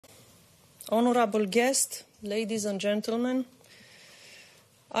Honorable guests, ladies and gentlemen,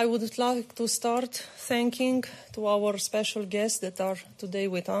 I would like to start thanking to our special guests that are today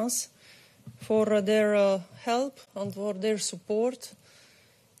with us for their help and for their support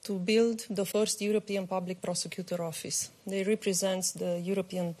to build the first European Public Prosecutor Office. They represent the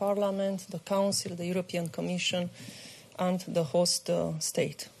European Parliament, the Council, the European Commission, and the host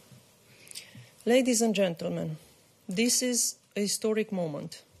state. Ladies and gentlemen, this is a historic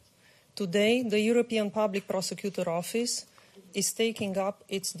moment. Today, the European Public Prosecutor Office is taking up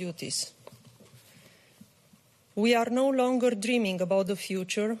its duties. We are no longer dreaming about the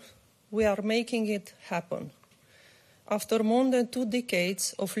future, we are making it happen. After more than 2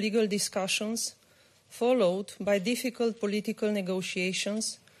 decades of legal discussions, followed by difficult political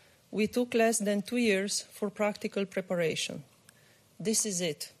negotiations, we took less than 2 years for practical preparation. This is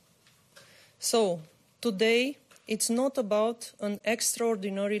it. So, today, it's not about an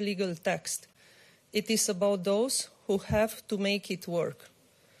extraordinary legal text. It is about those who have to make it work.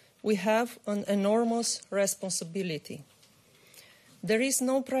 We have an enormous responsibility. There is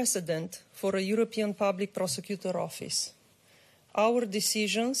no precedent for a European Public Prosecutor Office. Our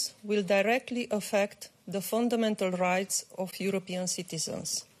decisions will directly affect the fundamental rights of European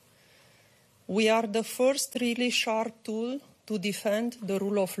citizens. We are the first really sharp tool to defend the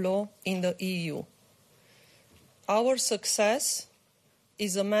rule of law in the EU. Our success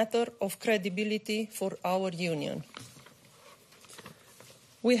is a matter of credibility for our Union.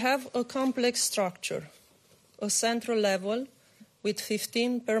 We have a complex structure, a central level with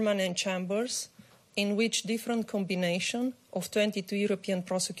 15 permanent chambers in which different combination of 22 European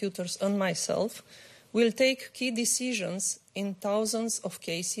prosecutors and myself will take key decisions in thousands of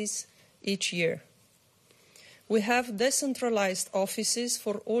cases each year. We have decentralized offices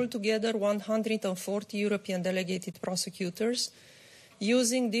for altogether 140 European delegated prosecutors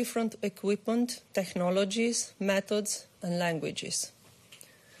using different equipment, technologies, methods and languages.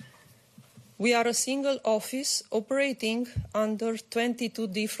 We are a single office operating under 22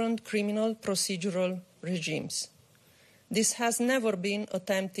 different criminal procedural regimes. This has never been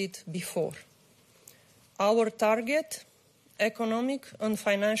attempted before. Our target, economic and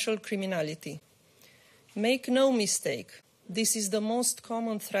financial criminality. Make no mistake, this is the most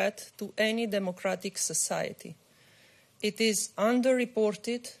common threat to any democratic society. It is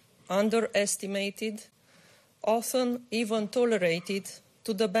underreported, underestimated, often even tolerated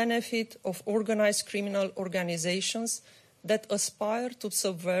to the benefit of organized criminal organizations that aspire to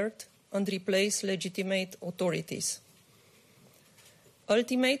subvert and replace legitimate authorities.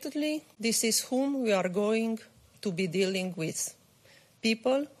 Ultimately, this is whom we are going to be dealing with.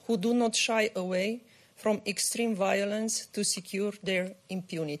 People who do not shy away from extreme violence to secure their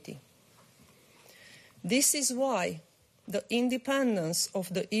impunity. This is why the independence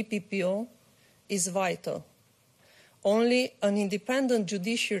of the EPPO is vital. Only an independent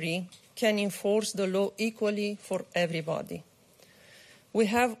judiciary can enforce the law equally for everybody. We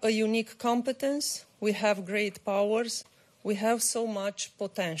have a unique competence, we have great powers, we have so much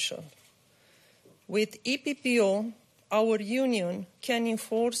potential. With EPPO, our Union can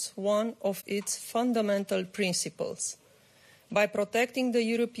enforce one of its fundamental principles. By protecting the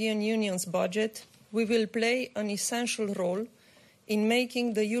European Union's budget, we will play an essential role in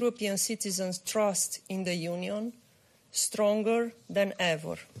making the European citizens' trust in the Union stronger than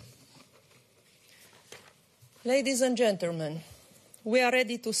ever. Ladies and gentlemen, we are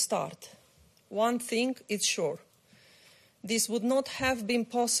ready to start. One thing is sure. This would not have been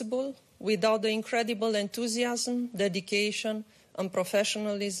possible without the incredible enthusiasm, dedication and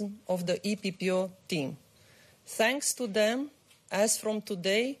professionalism of the EPPO team. Thanks to them, as from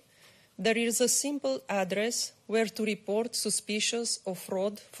today, there is a simple address where to report suspicious of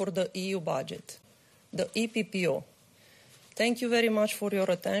fraud for the EU budget, the EPPO. Thank you very much for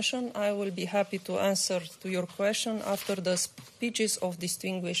your attention. I will be happy to answer to your question after the speeches of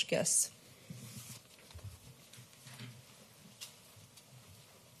distinguished guests.